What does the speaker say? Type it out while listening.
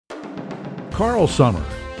Carl Summer,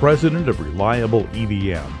 president of Reliable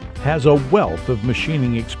EDM, has a wealth of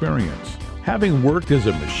machining experience. Having worked as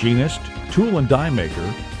a machinist, tool and die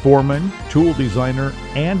maker, foreman, tool designer,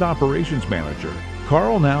 and operations manager,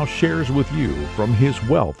 Carl now shares with you from his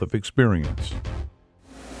wealth of experience.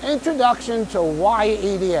 Introduction to Wire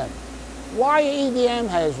EDM. Wire EDM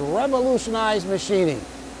has revolutionized machining.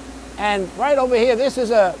 And right over here, this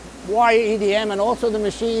is a Wire EDM, and also the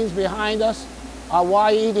machines behind us are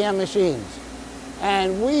Wire EDM machines.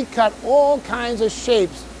 And we cut all kinds of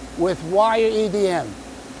shapes with Wire EDM.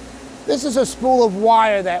 This is a spool of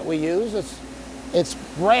wire that we use. It's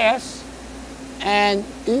brass, and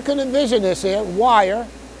you can envision this here, wire.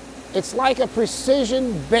 It's like a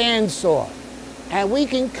precision bandsaw, and we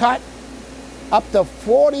can cut up to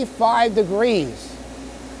 45 degrees.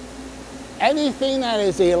 Anything that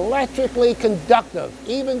is electrically conductive,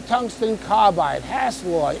 even tungsten carbide,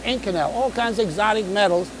 Hastelloy, Inconel, all kinds of exotic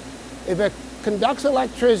metals, if it conducts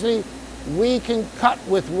electricity, we can cut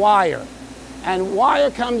with wire. And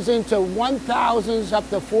wire comes into 1,000s up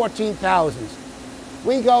to 14,000s.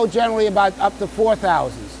 We go generally about up to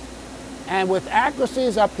 4,000s. And with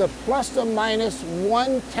accuracies up to plus or minus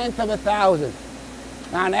 1/10 of a thousand.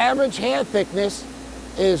 Now an average hair thickness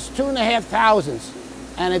is 2.5 thousandths.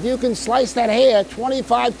 And if you can slice that hair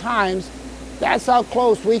 25 times, that's how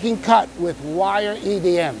close we can cut with Wire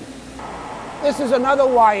EDM. This is another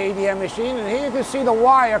Wire EDM machine, and here you can see the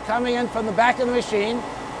wire coming in from the back of the machine.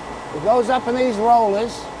 It goes up in these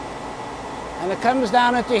rollers, and it comes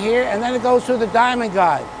down into here, and then it goes through the diamond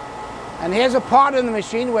guide. And here's a part in the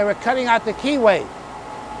machine where we're cutting out the keyway.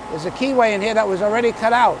 There's a keyway in here that was already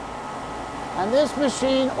cut out. And this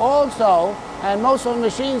machine also, and most of the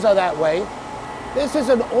machines are that way, this is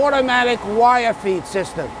an automatic wire feed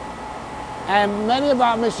system. And many of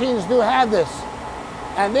our machines do have this.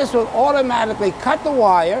 And this will automatically cut the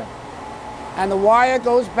wire, and the wire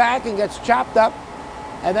goes back and gets chopped up,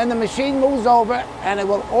 and then the machine moves over and it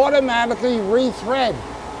will automatically rethread.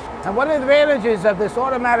 And one of the advantages of this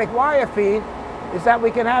automatic wire feed is that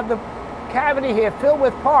we can have the cavity here filled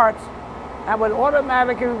with parts and would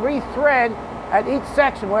automatically rethread at each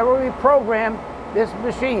section wherever we program this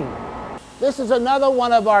machine. This is another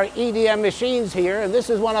one of our EDM machines here, and this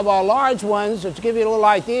is one of our large ones, to give you a little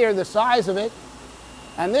idea of the size of it.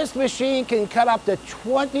 And this machine can cut up to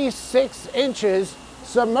 26 inches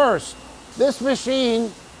submersed. This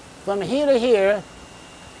machine, from here to here,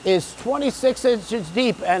 is 26 inches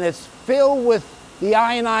deep, and it's filled with the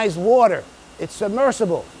ionized water. It's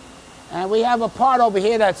submersible. And we have a part over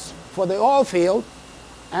here that's for the oil field,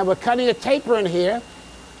 and we're cutting a taper in here,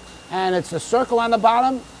 and it's a circle on the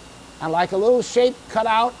bottom, and like a little shape cut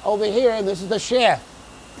out over here, and this is the shaft.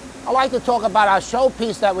 I like to talk about our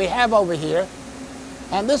showpiece that we have over here.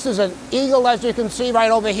 And this is an eagle, as you can see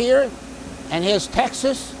right over here, and here's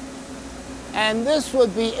Texas. And this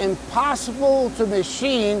would be impossible to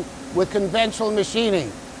machine with conventional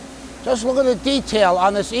machining. Just look at the detail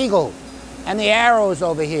on this eagle and the arrows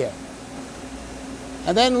over here.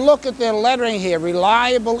 And then look at the lettering here,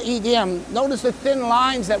 Reliable EDM. Notice the thin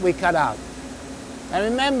lines that we cut out. And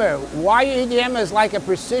remember, Wire EDM is like a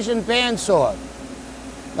precision bandsaw.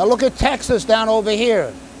 Now look at Texas down over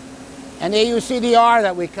here. And there you see the R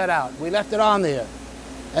that we cut out. We left it on there.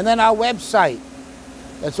 And then our website.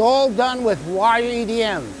 It's all done with Wire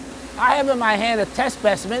EDM. I have in my hand a test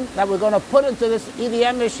specimen that we're going to put into this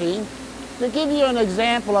EDM machine to give you an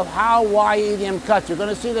example of how Wire EDM cuts. You're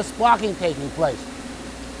going to see the sparking taking place.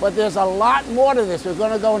 But there's a lot more to this. We're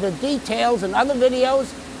going to go into details in other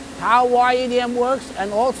videos, how Wire EDM works,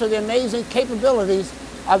 and also the amazing capabilities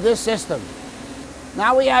of this system.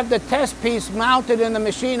 Now we have the test piece mounted in the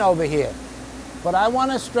machine over here. But I want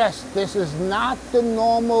to stress, this is not the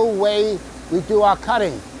normal way we do our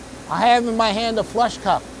cutting. I have in my hand a flush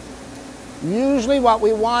cup. Usually what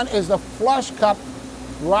we want is the flush cup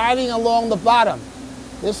riding along the bottom.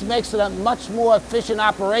 This makes it a much more efficient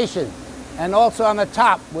operation. And also on the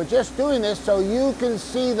top, we're just doing this so you can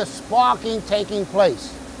see the sparking taking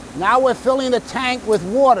place. Now we're filling the tank with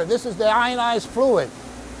water. This is the ionized fluid.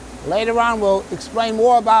 Later on, we'll explain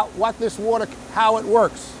more about what this water, how it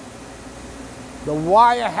works. The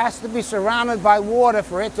wire has to be surrounded by water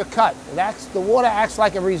for it to cut. The water acts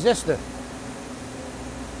like a resistor.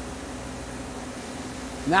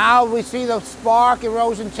 Now we see the spark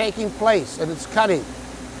erosion taking place, and it's cutting.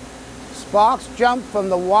 Sparks jump from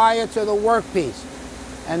the wire to the workpiece,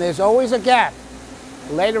 and there's always a gap.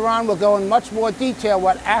 Later on, we'll go in much more detail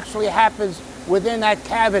what actually happens within that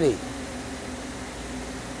cavity.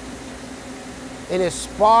 It is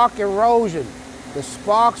spark erosion. The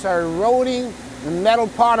sparks are eroding the metal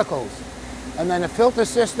particles. And then the filter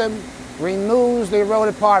system removes the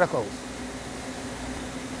eroded particles.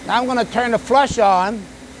 Now I'm going to turn the flush on,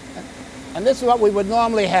 and this is what we would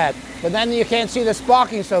normally have, but then you can't see the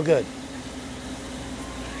sparking so good.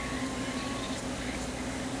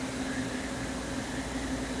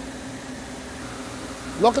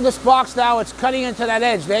 Look at the sparks now, it's cutting into that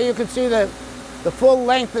edge. There you can see the full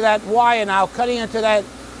length of that wire now cutting into that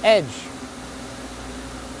edge.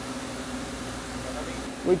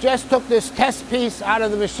 We just took this test piece out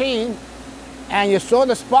of the machine and you saw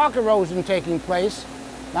the spark erosion taking place.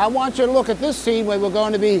 Now I want you to look at this scene where we're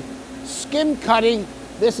going to be skim cutting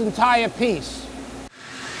this entire piece.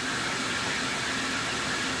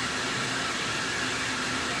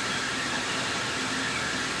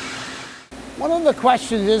 One of the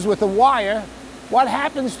questions is with the wire, what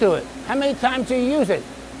happens to it? How many times do you use it?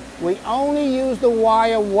 We only use the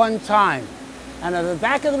wire one time. And at the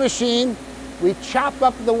back of the machine, we chop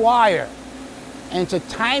up the wire into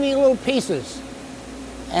tiny little pieces.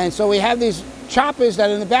 And so we have these choppers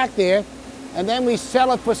that are in the back there, and then we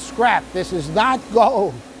sell it for scrap. This is not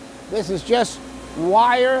gold. This is just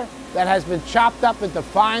wire that has been chopped up into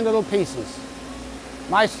fine little pieces.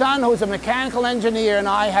 My son, who's a mechanical engineer, and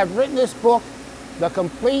I have written this book, The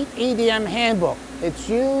Complete EDM Handbook. It's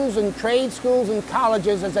used in trade schools and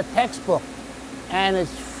colleges as a textbook, and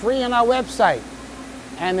it's free on our website.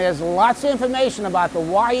 And there's lots of information about the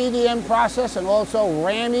Wire EDM process and also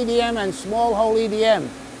RAM EDM and small hole EDM.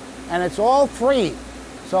 And it's all free,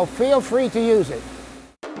 so feel free to use it.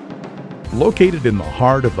 Located in the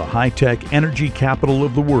heart of the high-tech energy capital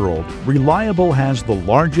of the world, Reliable has the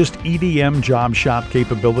largest EDM job shop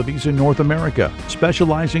capabilities in North America,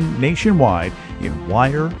 specializing nationwide in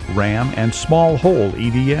wire, RAM, and small hole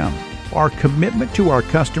EDM. Our commitment to our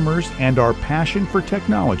customers and our passion for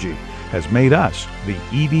technology has made us the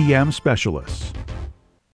EDM specialists.